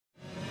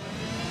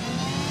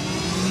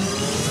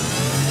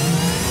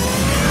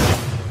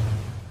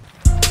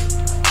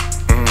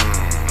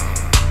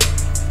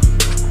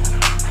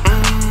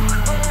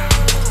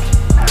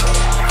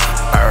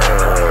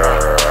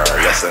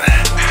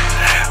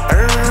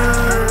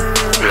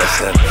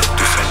Listen,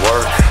 do some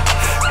work.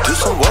 Do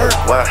some work,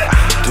 why?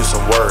 Do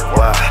some work,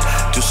 why?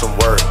 Do some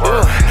work,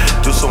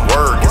 do some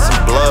work, get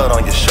some blood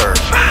on your shirt.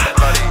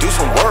 Do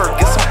some work,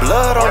 get some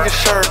blood on your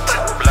shirt.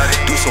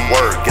 Do some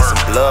work, get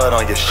some blood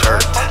on your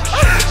shirt.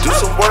 Do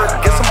some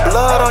work, get some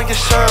blood on your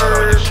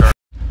shirt.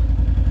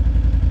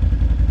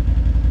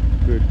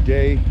 Good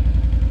day,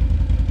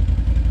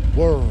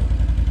 world.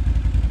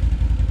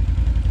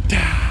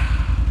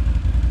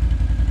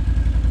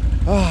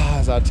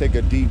 As I take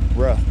a deep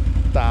breath,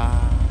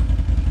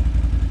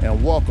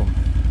 and welcome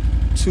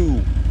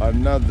to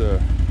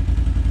another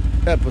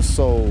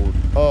episode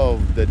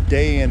of the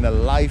day in the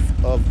life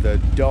of the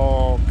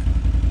dog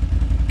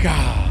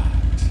God.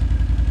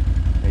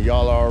 And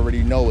y'all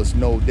already know it's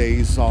no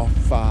days off.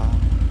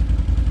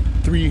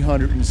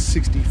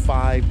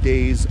 365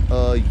 days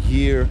a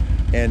year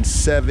and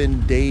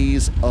 7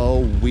 days a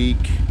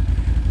week,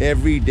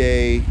 every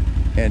day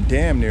and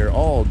damn near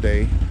all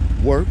day.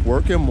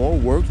 Work, and more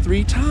work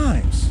 3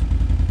 times.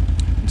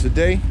 And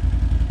today,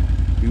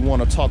 we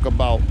want to talk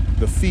about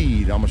the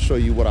feed. I'm going to show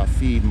you what I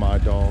feed my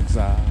dogs.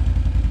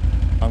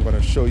 I'm going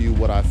to show you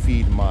what I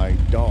feed my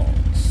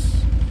dogs.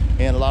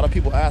 And a lot of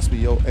people ask me,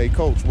 yo, hey,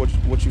 coach,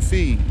 what you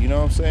feed? You know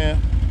what I'm saying?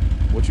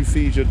 What you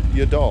feed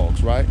your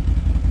dogs, right?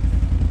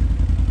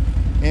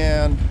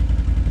 And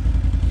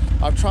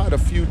I've tried a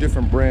few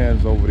different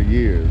brands over the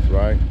years,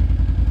 right?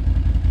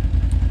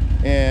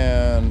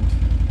 And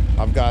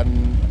I've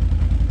gotten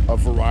a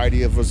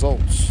variety of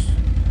results.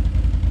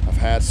 I've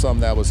had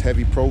some that was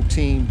heavy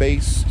protein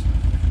based.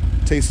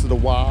 Taste of the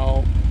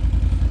Wild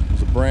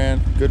was a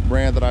good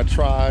brand that I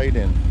tried,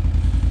 and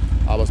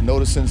I was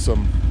noticing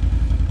some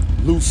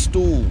loose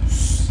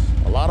stools,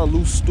 a lot of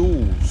loose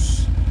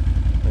stools,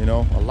 you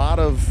know, a lot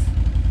of,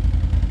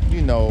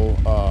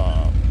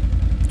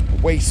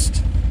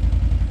 waste,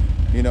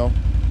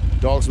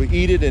 dogs would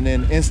eat it and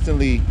then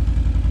instantly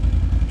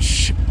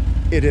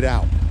spit it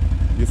out.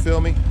 You feel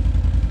me?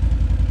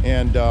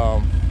 And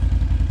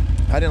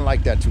I didn't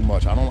like that too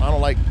much. I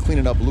don't like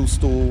cleaning up loose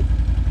stool.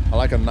 I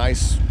like a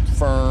nice,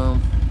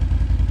 firm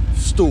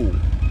stool,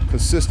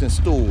 consistent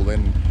stool.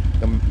 And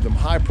them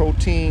high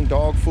protein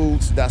dog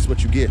foods, that's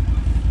what you get.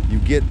 You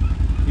get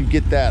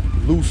that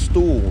loose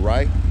stool,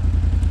 right?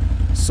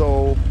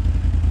 So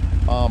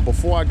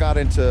before I got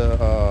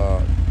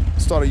into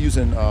started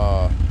using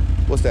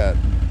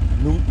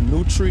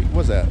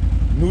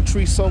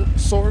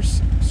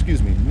Nutri-Source.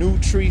 Excuse me,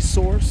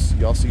 Nutri-Source.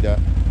 Y'all see that?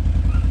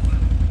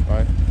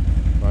 Right.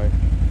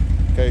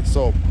 Okay,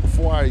 so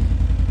before I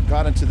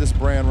got into this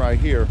brand right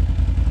here,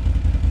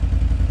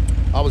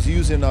 I was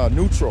using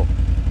Neutral.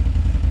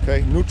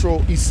 Okay,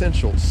 Neutral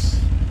Essentials,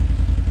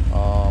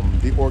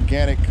 the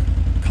organic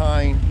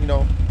kind,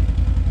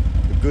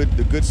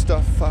 the good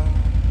stuff,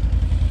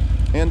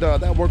 and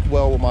that worked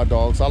well with my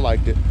dogs. I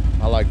liked it.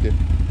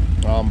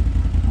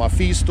 My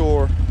feed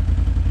store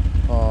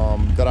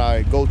that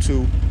I go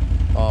to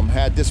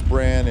had this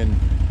brand, and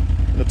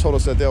told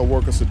us that they'll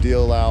work us a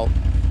deal out.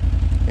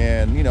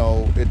 And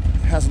it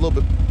has a little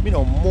bit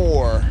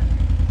more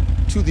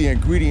to the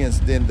ingredients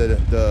than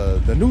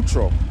the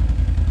Neutral.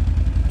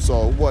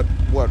 So what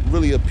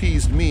really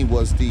appeased me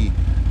was the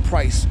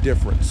price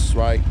difference,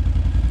 right?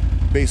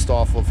 Based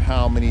off of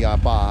how many I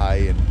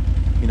buy, and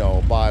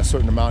buy a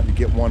certain amount you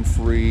get one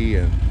free,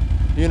 and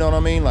you know what I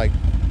mean? Like,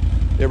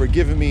 they were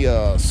giving me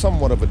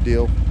somewhat of a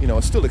deal.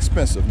 It's still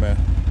expensive, man.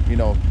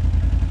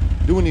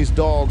 Doing these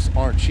dogs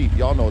aren't cheap.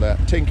 Y'all know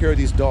that. Taking care of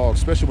these dogs,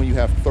 especially when you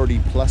have 30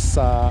 plus,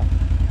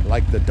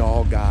 like the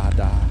dog God,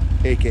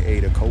 aka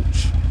the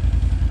coach.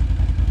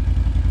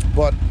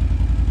 But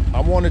I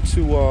wanted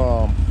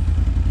to,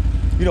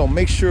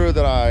 make sure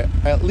that I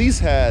at least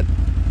had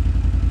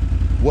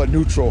what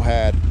Neutral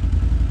had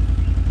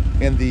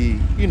in the,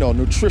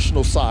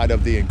 nutritional side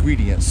of the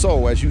ingredients.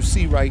 So as you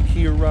see right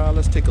here,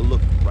 let's take a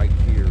look right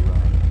here.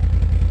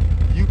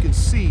 You can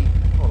see,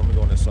 let me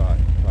go on this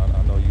side.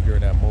 I know you're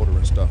hearing that motor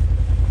and stuff.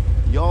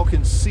 Y'all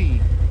can see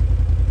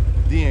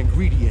the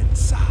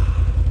ingredients.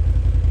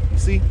 You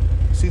see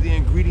the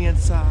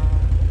ingredients.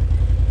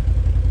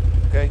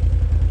 Okay.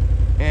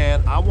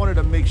 And I wanted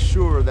to make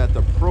sure that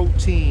the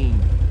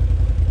protein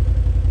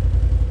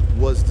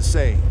was the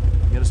same.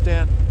 You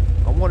understand?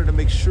 I wanted to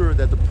make sure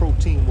that the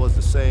protein was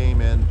the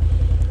same, and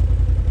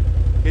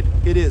it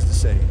is the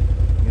same.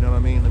 You know what I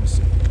mean? Let me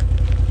see.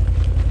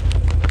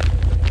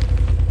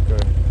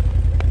 Okay.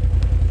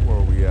 Where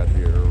are we at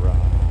here?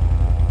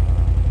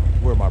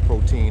 Where my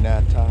protein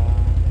at?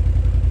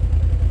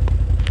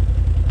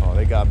 Oh,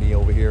 they got me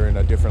over here in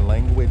a different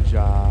language.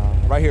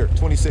 Right here,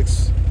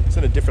 26. It's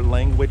in a different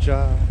language.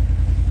 Here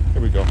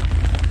we go.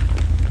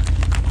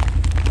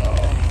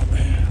 Oh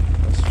man,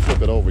 let's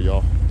flip it over,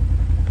 y'all.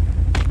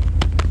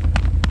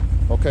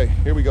 Okay,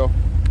 here we go.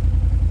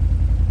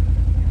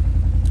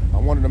 I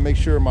wanted to make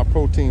sure my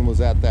protein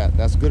was at that.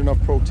 That's good enough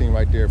protein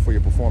right there for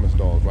your performance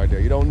dogs right there.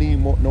 You don't need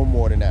no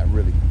more than that,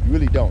 really. You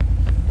really don't.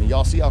 And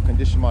y'all see how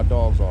conditioned my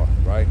dogs are,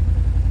 right?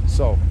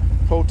 So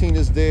protein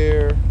is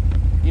there.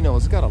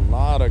 It's got a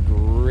lot of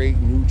great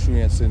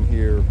nutrients in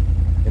here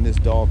in this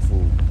dog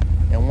food.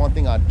 And one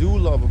thing I do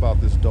love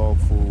about this dog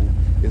food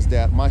is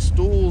that my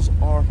stools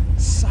are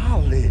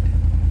solid,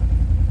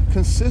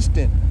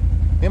 consistent,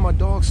 and my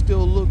dogs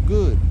still look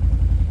good.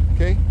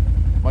 Okay?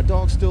 My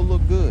dogs still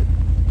look good.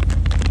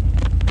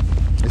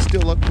 They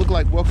still look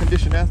like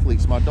well-conditioned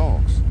athletes, my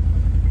dogs.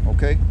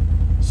 Okay?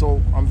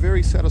 So I'm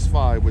very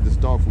satisfied with this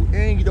dog food.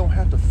 And you don't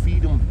have to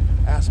feed them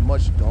as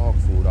much dog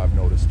food, I've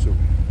noticed too.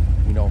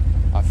 You know,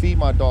 I feed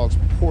my dogs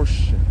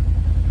portions,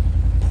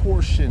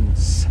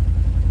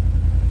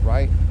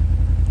 right?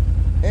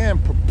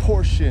 And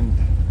proportioned.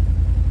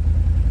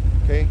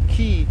 Okay?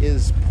 Key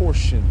is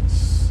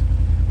portions.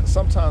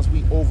 Sometimes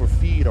we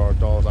overfeed our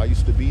dogs. I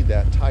used to be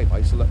that type. I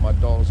used to let my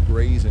dogs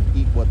graze and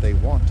eat what they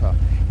want to,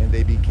 and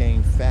they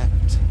became fat.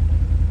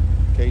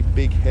 Okay,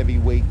 big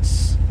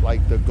heavyweights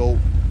like the goat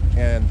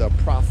and the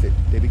prophet.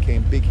 They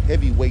became big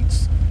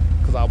heavyweights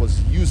because I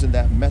was using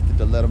that method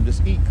to let them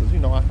just eat. Because, you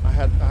know, I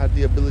had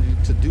the ability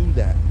to do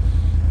that.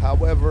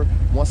 However,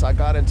 once I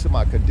got into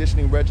my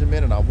conditioning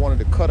regimen and I wanted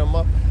to cut them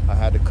up, I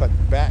had to cut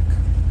back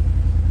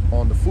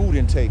on the food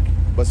intake,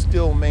 but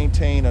still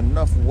maintain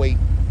enough weight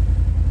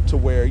to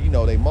where, you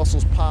know, they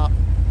muscles pop,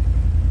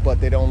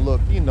 but they don't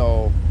look, you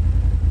know,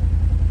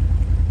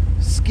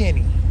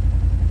 skinny.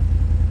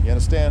 You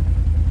understand?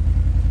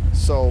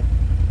 So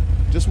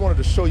just wanted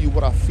to show you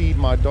what I feed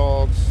my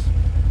dogs.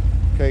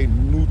 Okay,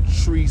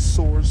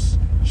 Nutri-Source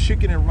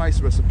chicken and rice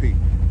recipe.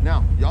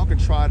 Now, y'all can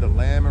try the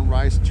lamb and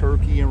rice,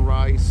 turkey and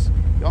rice.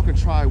 Y'all can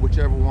try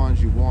whichever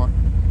ones you want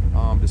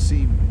to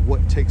see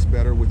what takes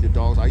better with your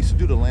dogs. I used to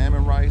do the lamb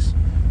and rice.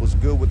 Was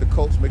good with the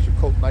coats, makes your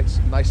coat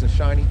nice and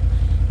shiny.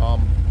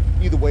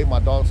 Either way, my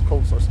dog's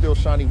coats are still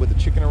shiny with the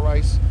chicken and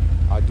rice.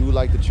 I do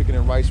like the chicken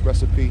and rice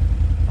recipe,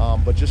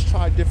 but just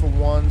try different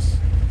ones.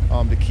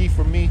 The key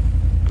for me,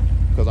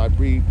 because I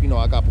breed, you know,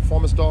 I got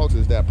performance dogs,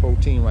 is that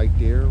protein right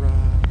there.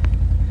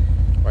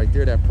 Right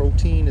there, that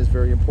protein is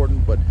very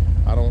important, but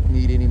I don't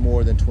need any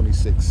more than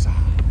 26.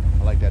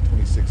 I like that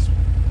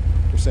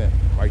 26%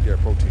 right there,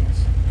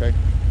 proteins, okay?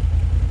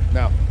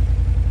 Now,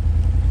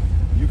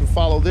 you can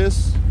follow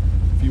this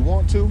if you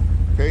want to,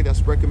 okay?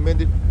 That's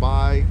recommended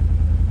by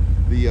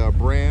the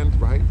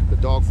brand, right? The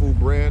dog food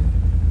brand,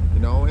 you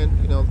know,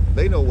 and, you know,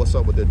 they know what's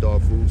up with their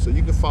dog food, so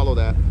you can follow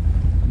that.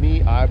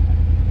 Me, I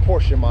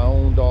portion my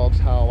own dogs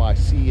how I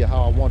see,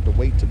 how I want the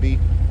weight to be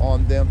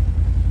on them.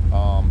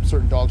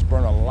 Certain dogs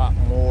burn a lot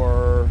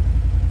more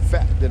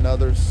fat than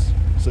others,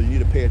 so you need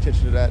to pay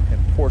attention to that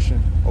and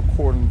portion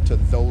according to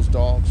those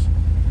dogs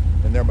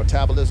and their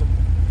metabolism,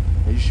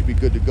 and you should be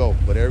good to go.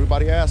 But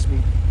everybody asks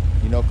me,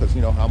 you know, because,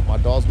 you know, how my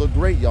dogs look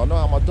great. Y'all know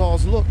how my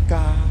dogs look,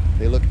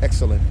 they look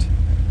excellent.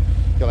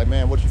 You're like,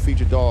 man, what you feed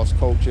your dogs,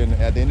 coach? And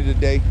at the end of the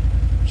day,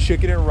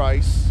 chicken and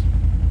rice,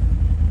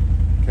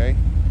 okay?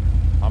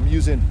 I'm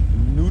using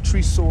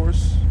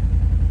Nutri-Source.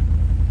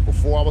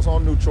 Before I was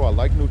on Neutral, I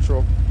like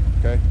Neutral,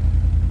 okay?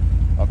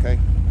 Okay,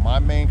 my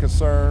main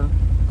concern,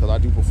 because I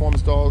do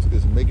performance dogs,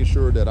 is making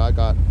sure that I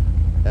got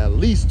at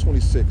least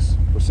 26%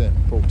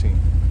 protein.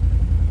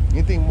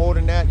 Anything more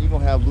than that, you're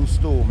gonna have loose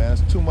stool, man.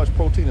 It's too much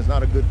protein. It's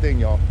not a good thing,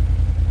 y'all.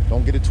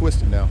 Don't get it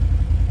twisted now.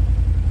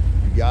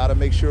 You gotta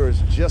make sure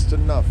it's just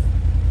enough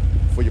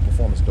for your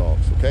performance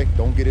dogs, okay?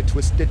 Don't get it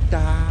twisted.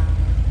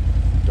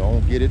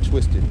 Don't get it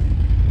twisted.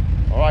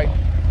 All right,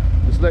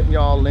 just letting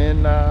y'all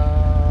in.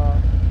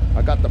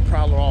 I got the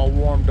Prowler all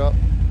warmed up.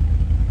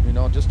 You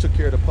know, just took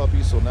care of the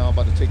puppies, so now I'm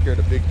about to take care of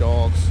the big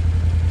dogs.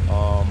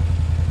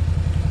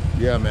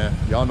 Yeah, man,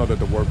 y'all know that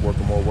the work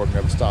and more work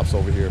never stops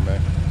over here, man.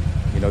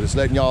 You know, just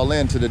letting y'all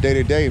in to the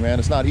day-to-day, man.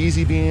 It's not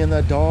easy being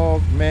the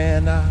dog,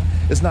 man.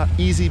 It's not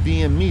easy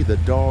being me, the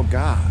dog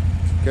guy,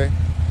 okay?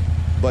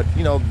 But,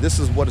 you know, this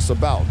is what it's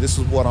about. This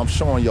is what I'm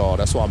showing y'all.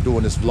 That's why I'm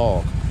doing this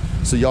vlog,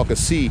 so y'all can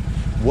see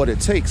what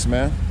it takes,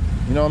 man.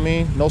 You know what I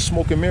mean? No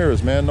smoke and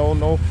mirrors, man. No,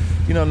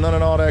 you know, none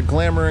of all that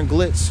glamour and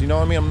glitz. You know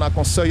what I mean? I'm not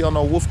gonna sell y'all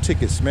no wolf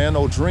tickets, man.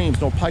 No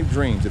dreams, no pipe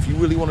dreams. If you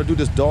really want to do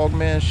this dog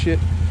man shit,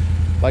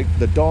 like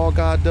the dog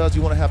god does,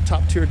 you want to have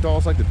top tier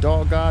dogs like the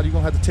dog god, you're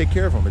gonna have to take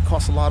care of them. It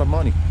costs a lot of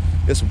money.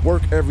 It's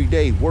work every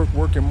day.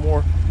 Work and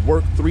more.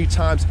 Work 3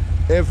 times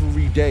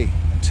every day.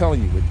 I'm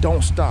telling you, it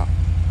don't stop.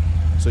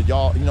 So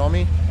y'all, you know what I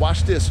mean?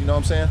 Watch this, you know what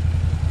I'm saying?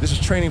 This is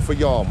training for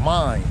y'all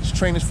minds.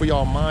 Training for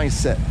y'all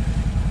mindset.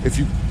 If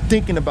you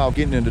thinking about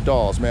getting into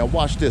dogs, man,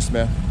 watch this,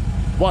 man.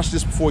 Watch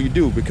this before you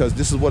do, because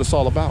this is what it's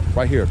all about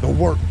right here. The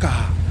work,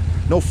 God.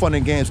 No fun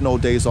and games, no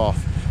days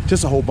off.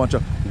 Just a whole bunch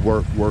of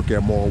work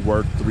and more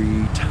work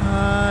 3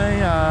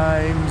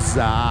 times.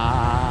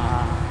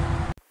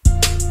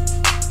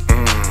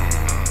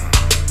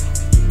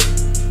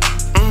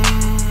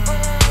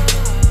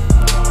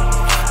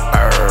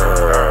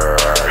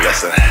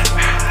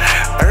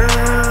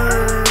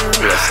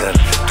 Listen,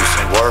 do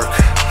some work.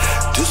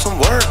 Do some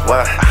work,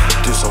 why?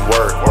 Do some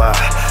work, why?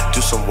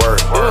 Do some work,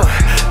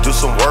 do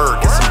some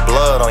work, get some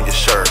blood on your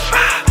shirt.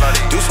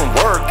 Do some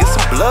work, get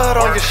some blood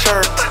on your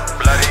shirt.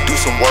 Do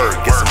some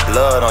work, get some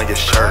blood on your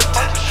shirt.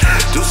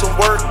 Do some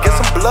work, get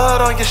some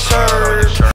blood on your shirt.